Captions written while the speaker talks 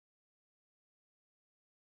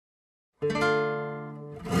Hello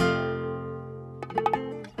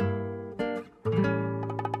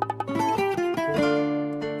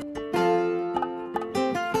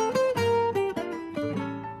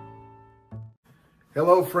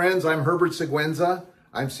friends, I'm Herbert Siguenza.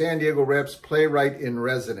 I'm San Diego Rep's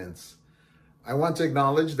Playwright-in-Residence. I want to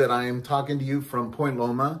acknowledge that I am talking to you from Point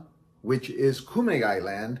Loma, which is Kumeyaay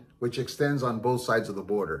land, which extends on both sides of the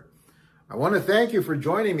border. I want to thank you for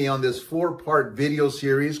joining me on this 4-part video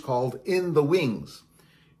series called In the Wings.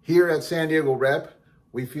 Here at San Diego Rep,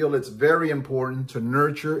 we feel it's very important to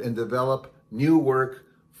nurture and develop new work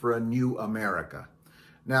for a new America.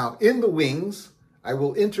 Now, In the Wings, I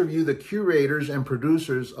will interview the curators and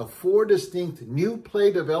producers of 4 distinct new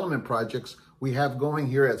play development projects we have going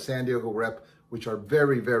here at San Diego Rep, which are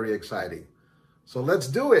very, very exciting. So let's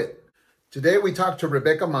do it. Today we talked to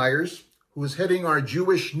Rebecca Myers, who is heading our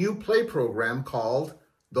Jewish new play program called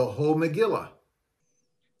the Whole Megillah.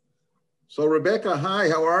 So Rebecca, hi,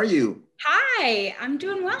 how are you? Hi, I'm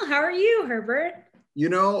doing well. How are you, Herbert? You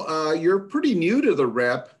know, you're pretty new to the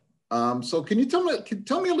Rep. So can you tell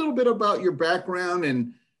me a little bit about your background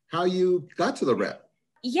and how you got to the Rep?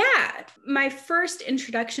 Yeah, my first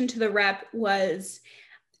introduction to the Rep was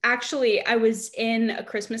actually, I was in A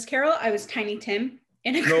Christmas Carol. I was Tiny Tim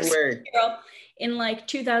in A Christmas Carol in like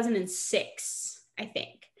 2006, I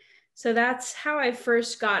think. So that's how I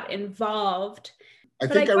first got involved. I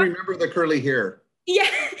remember the curly hair. Yeah,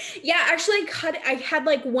 actually I had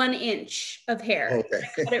like 1 inch of hair. Okay.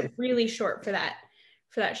 I cut it really short for that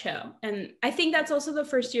show. And I think that's also the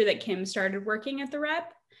first year that Kim started working at the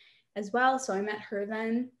Rep as well. So I met her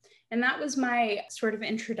then. And that was my sort of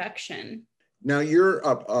introduction. Now you're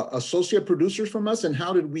associate producers from us. And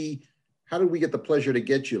how did we get the pleasure to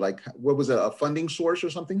get you? Like, what was it, a funding source or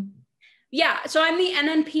something? Yeah, so I'm the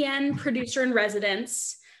NNPN producer in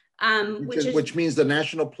residence. Which means the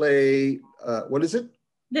National Play, what is it?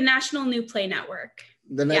 The National New Play Network.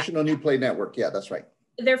 The National New Play Network, yeah, that's right.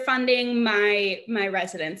 They're funding my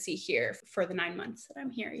residency here for the 9 months that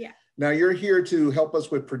I'm here, yeah. Now you're here to help us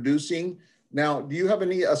with producing. Now, do you have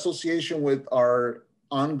any association with our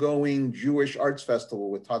ongoing Jewish Arts Festival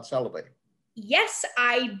with Todd Salovey? Yes,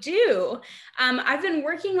 I do. I've been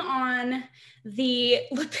working on the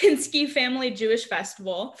Lipinsky Family Jewish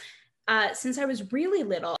Festival since I was really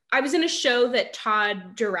little. I was in a show that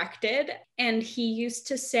Todd directed, and he used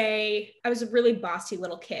to say, I was a really bossy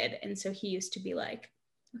little kid. And so he used to be like,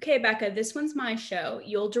 okay, Becca, this one's my show.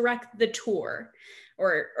 You'll direct the tour.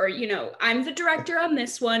 Or you know, I'm the director on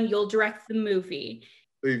this one. You'll direct the movie.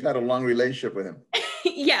 So you've had a long relationship with him.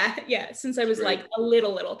 Yeah. Since I was like a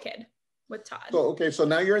little kid with Todd. So, okay, so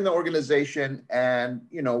now you're in the organization, and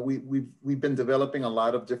you know, we've been developing a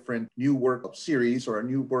lot of different new work series or a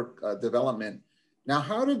new work development. Now,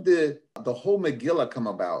 how did the Whole Megillah come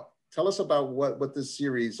about? Tell us about what this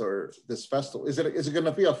series or this festival, is it going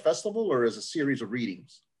to be a festival or is it a series of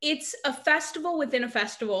readings? It's a festival within a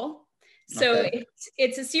festival. So okay.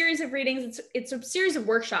 It's a series of readings. It's a series of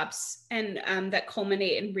workshops and that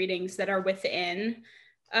culminate in readings that are within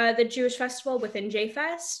the Jewish festival, within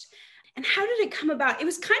JFest. And how did it come about? It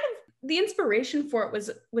was kind of, the inspiration for it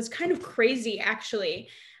was kind of crazy, actually.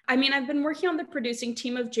 I mean, I've been working on the producing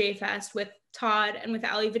team of JFest with Todd and with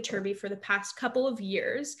Ali Viterbi for the past couple of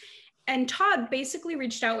years. And Todd basically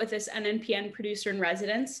reached out with this NNPN producer in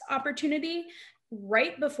residence opportunity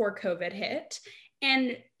right before COVID hit.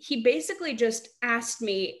 And he basically just asked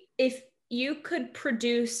me if you could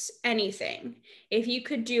produce anything, if you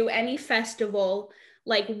could do any festival,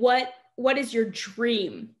 like what is your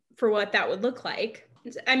dream for what that would look like?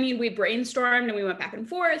 I mean, we brainstormed and we went back and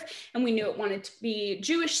forth, and we knew it wanted to be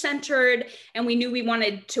Jewish centered, and we knew we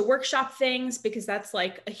wanted to workshop things because that's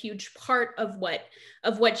like a huge part of what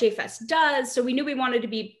JFest does. So we knew we wanted to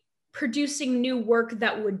be producing new work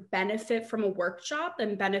that would benefit from a workshop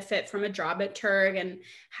and benefit from a dramaturg and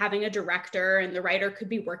having a director, and the writer could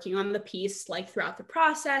be working on the piece like throughout the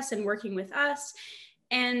process and working with us.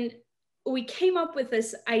 And we came up with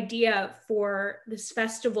this idea for this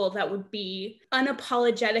festival that would be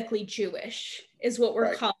unapologetically Jewish, is what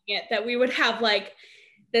we're calling it, that we would have like,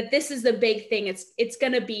 that this is the big thing. It's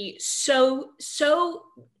going to be so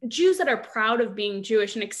Jews that are proud of being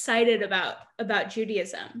Jewish and excited about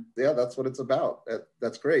Judaism. Yeah, that's what it's about.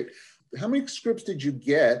 That's great. How many scripts did you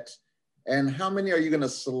get, and how many are you going to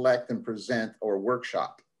select and present or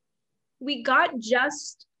workshop? We got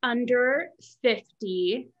just under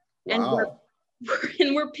 50. Wow.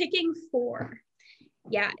 And we're picking 4.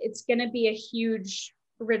 Yeah, it's going to be a huge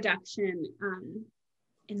reduction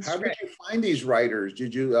in How script. did you find these writers?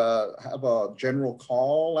 Did you have a general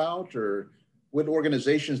call out, or what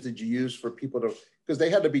organizations did you use for people to, because they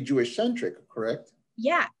had to be Jewish centric, correct?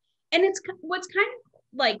 Yeah. And it's what's kind of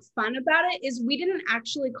like fun about it is we didn't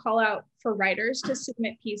actually call out for writers to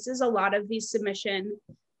submit pieces. A lot of these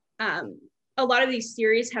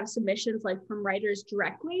series have submissions like from writers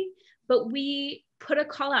directly, but we put a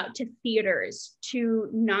call out to theaters to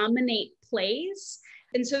nominate plays.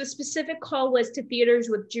 And so the specific call was to theaters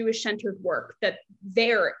with Jewish-centered work that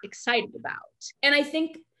they're excited about. And I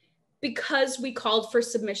think because we called for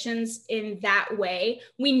submissions in that way,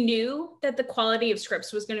 we knew that the quality of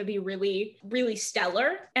scripts was going to be really, really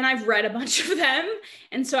stellar. And I've read a bunch of them.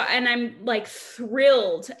 And I'm like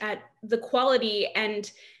thrilled at the quality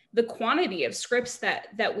and the quantity of scripts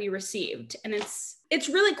that we received. And it's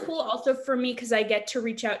really cool also for me because I get to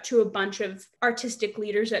reach out to a bunch of artistic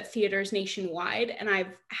leaders at theaters nationwide. And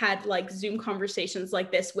I've had like Zoom conversations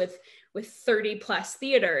like this with 30 plus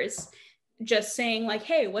theaters, just saying like,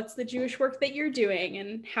 hey, what's the Jewish work that you're doing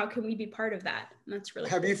and how can we be part of that? And that's really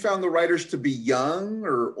Have cool. you found the writers to be young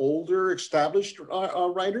or older, established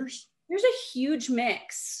writers? There's a huge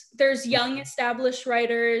mix. There's young established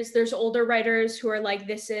writers, there's older writers who are like,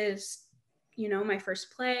 this is, my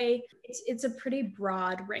first play. It's a pretty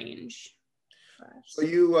broad range for us.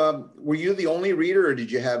 So were you the only reader or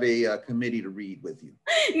did you have a committee to read with you?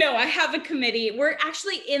 No, I have a committee. We're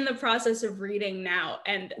actually in the process of reading now.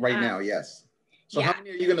 And right now, yes. So yeah. How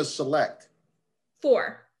many are you going to select?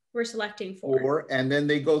 4. We're selecting 4. 4, and then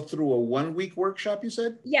they go through a 1-week workshop, you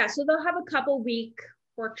said? Yeah, so they'll have a couple week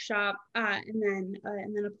workshop and then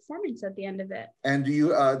a performance at the end of it. And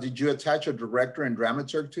did you attach a director and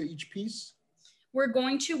dramaturg to each piece? We're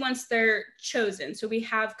going to once they're chosen. So we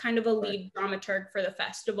have kind of a lead dramaturg for the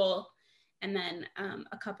festival and then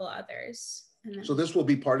a couple others. And then, so this will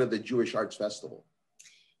be part of the Jewish Arts Festival?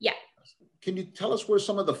 Yeah. Can you tell us where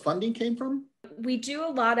some of the funding came from? We do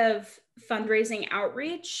a lot of fundraising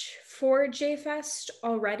outreach for JFest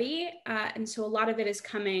already. And so a lot of it is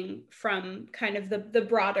coming from kind of the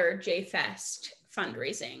broader JFest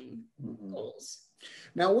fundraising goals.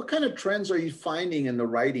 Now, what kind of trends are you finding in the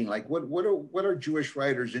writing? Like what are Jewish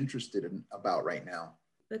writers interested in about right now?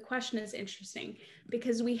 The question is interesting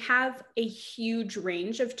because we have a huge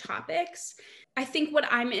range of topics. I think what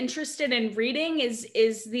I'm interested in reading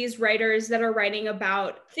is these writers that are writing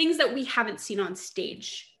about things that we haven't seen on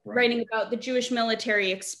stage, writing about the Jewish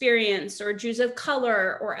military experience or Jews of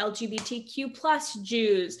color or LGBTQ plus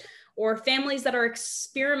Jews or families that are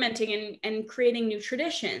experimenting and creating new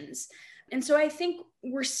traditions. And so I think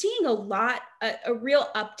we're seeing a real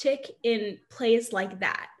uptick in plays like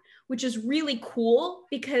that, which is really cool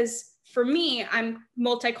because for me, I'm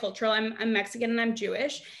multicultural, I'm Mexican and I'm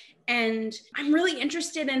Jewish. And I'm really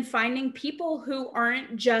interested in finding people who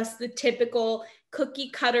aren't just the typical cookie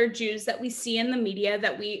cutter Jews that we see in the media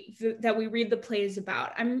that we read the plays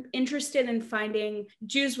about. I'm interested in finding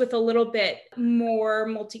Jews with a little bit more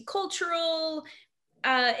multicultural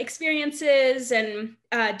experiences and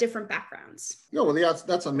different backgrounds. Yeah, well,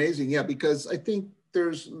 that's amazing. Yeah, because I think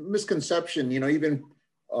there's misconception, even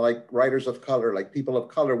like writers of color, like people of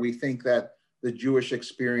color, we think that the Jewish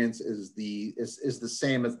experience is the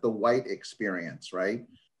same as the white experience, right?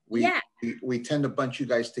 We tend to bunch you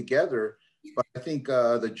guys together, but I think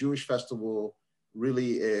the Jewish Festival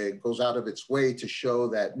really goes out of its way to show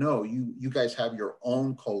that no, you guys have your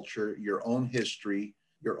own culture, your own history,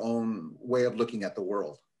 your own way of looking at the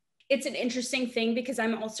world. It's an interesting thing because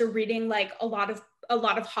I'm also reading like a lot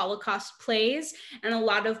of Holocaust plays and a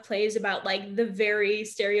lot of plays about like the very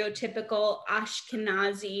stereotypical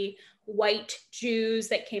Ashkenazi white Jews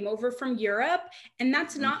that came over from Europe. And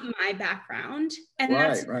that's not my background. And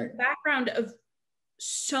that's the background of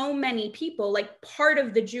so many people. Like part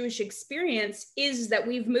of the Jewish experience is that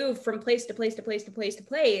we've moved from place to place to place to place to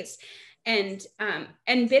place and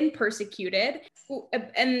been persecuted.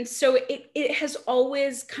 And so it has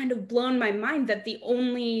always kind of blown my mind that the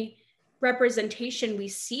only representation we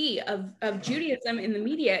see of Judaism in the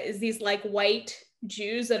media is these like white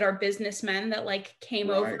Jews that are businessmen that like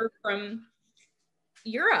came over from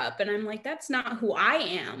Europe. And I'm like, that's not who I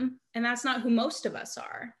am. And that's not who most of us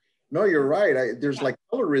are. No, you're right. There's like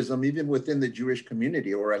colorism even within the Jewish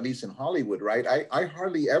community, or at least in Hollywood, right? I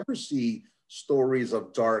hardly ever see stories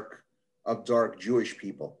of dark Jewish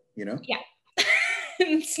people, Yeah.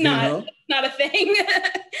 It's not a thing.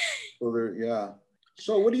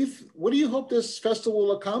 So what do you hope this festival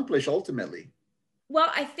will accomplish ultimately? Well,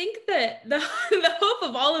 I think that the hope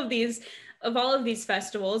of all of these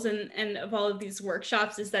festivals and of all of these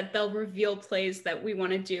workshops is that they'll reveal plays that we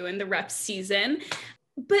want to do in the rep season.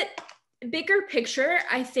 But bigger picture,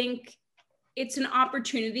 I think it's an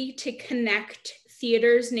opportunity to connect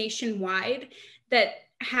theaters nationwide that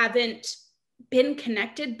haven't been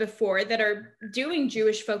connected before, that are doing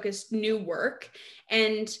Jewish focused new work.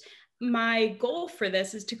 And my goal for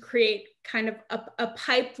this is to create kind of a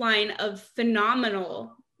pipeline of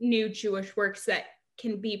phenomenal new Jewish works that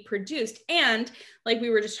can be produced. And like we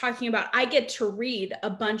were just talking about, I get to read a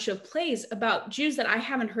bunch of plays about Jews that I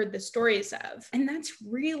haven't heard the stories of. And that's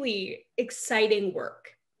really exciting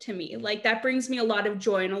work to me. Like that brings me a lot of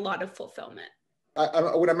joy and a lot of fulfillment.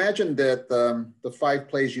 I would imagine that the 5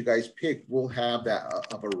 plays you guys picked will have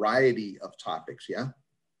a variety of topics, yeah?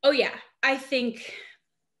 Oh yeah, I think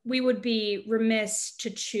we would be remiss to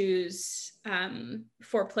choose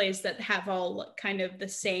 4 plays that have all kind of the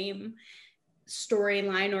same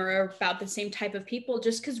storyline or are about the same type of people,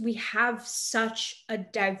 just because we have such a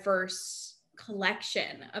diverse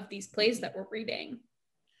collection of these plays that we're reading.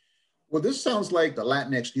 Well, this sounds like the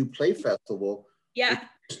Latinx New Play Festival. Yeah.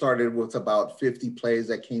 It started with about 50 plays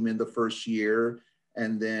that came in the first year.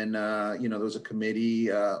 And then, there was a committee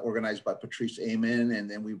organized by Patrice Amen, and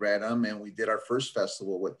then we read them, and we did our first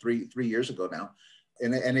festival, three years ago now.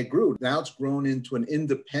 And it grew. Now it's grown into an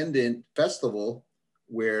independent festival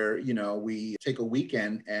where, we take a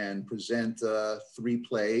weekend and present 3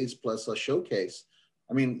 plays plus a showcase.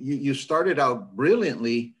 I mean, you started out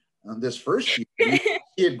brilliantly on this first year. You see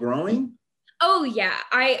it growing? Oh, yeah.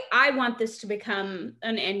 I want this to become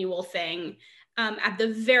an annual thing. At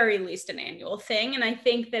the very least an annual thing. And I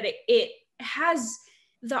think that it has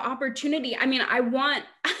the opportunity. I mean, I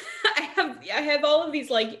have all of these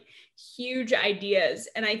like huge ideas.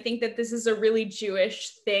 And I think that this is a really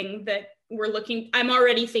Jewish thing that I'm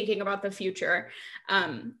already thinking about the future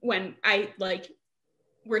when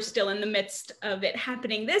we're still in the midst of it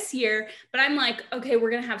happening this year, but I'm like, okay,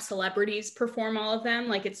 we're going to have celebrities perform all of them.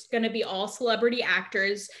 Like it's going to be all celebrity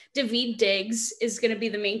actors. Daveed Diggs is going to be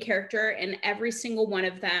the main character in every single one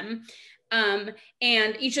of them.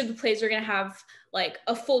 And each of the plays are going to have like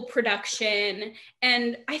a full production.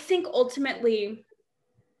 And I think ultimately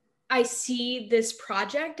I see this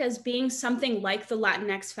project as being something like the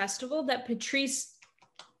Latinx Festival that Patrice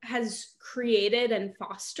has created and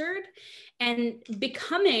fostered, and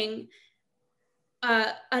becoming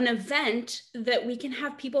an event that we can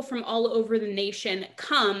have people from all over the nation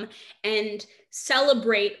come and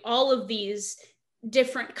celebrate all of these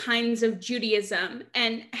different kinds of Judaism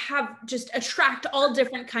and attract all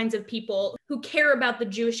different kinds of people who care about the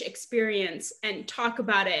Jewish experience and talk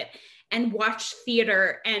about it and watch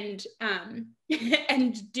theater and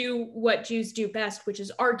do what Jews do best, which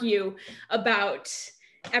is argue about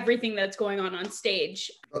everything that's going on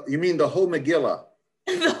stage. You mean the Whole Megillah?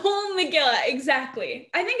 The Whole Megillah,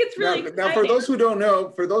 exactly. I think it's really now for those who don't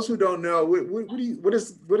know, what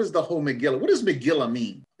is the Whole Megillah? What does Megillah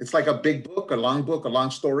mean? It's like a big book, a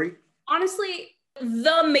long story? Honestly,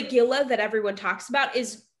 the Megillah that everyone talks about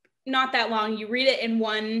is not that long. You read it in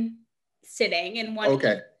one sitting, in one.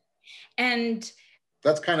 Okay. And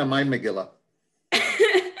that's kind of my Megillah.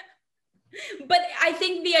 But I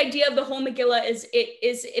think the idea of the Whole Megillah is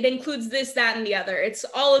it includes this, that, and the other. It's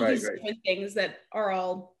all of these different things that are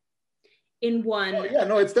all in one. Oh, yeah,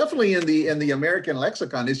 no, it's definitely in the American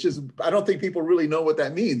lexicon. It's just, I don't think people really know what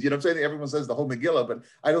that means. You know what I'm saying? Everyone says the Whole Megillah, but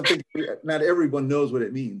I don't think not everyone knows what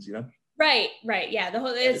it means, you know? Right. Yeah. The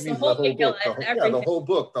whole Megillah.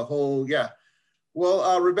 The whole.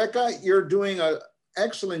 Well, Rebecca, you're doing a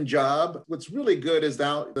excellent job. What's really good is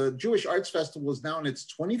now the Jewish Arts Festival is now in its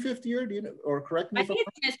 25th year. Do you know, or correct me? I think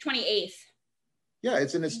it's in its 28th. Yeah,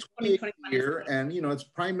 it's in its 28th year, and it's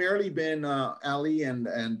primarily been Ali and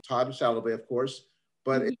Todd Salovey, of course.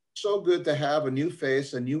 But it's so good to have a new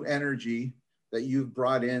face, a new energy that you've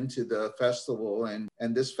brought into the festival,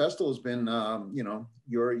 and this festival has been,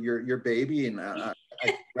 your baby, and I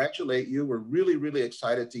congratulate you. We're really, really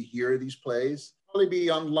excited to hear these plays. Will they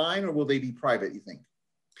be online or will they be private, you think?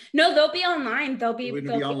 No, they'll be online. They'll be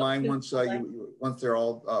online once they're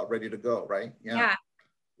all ready to go, right? Yeah.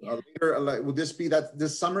 Later, will this be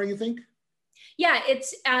this summer, you think? Yeah,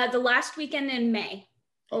 it's the last weekend in May.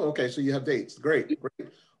 Oh, okay. So you have dates. Great.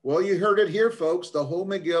 Well, you heard it here, folks. The Whole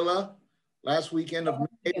Megillah, last weekend of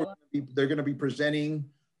May. They're going to be presenting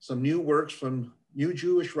some new works from new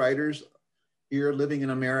Jewish writers here living in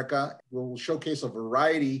America. We'll showcase a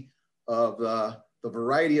variety of the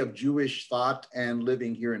variety of Jewish thought and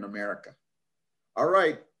living here in America. All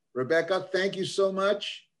right, Rebecca, thank you so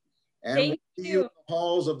much. And we'll see you in the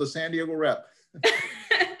halls of the San Diego Rep.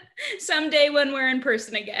 Someday when we're in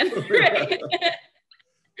person again.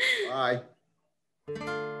 Bye.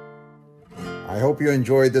 I hope you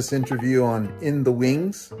enjoyed this interview on In the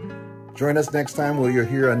Wings. Join us next time where you'll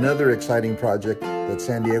hear another exciting project that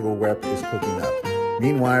San Diego Rep is cooking up.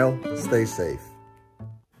 Meanwhile, stay safe.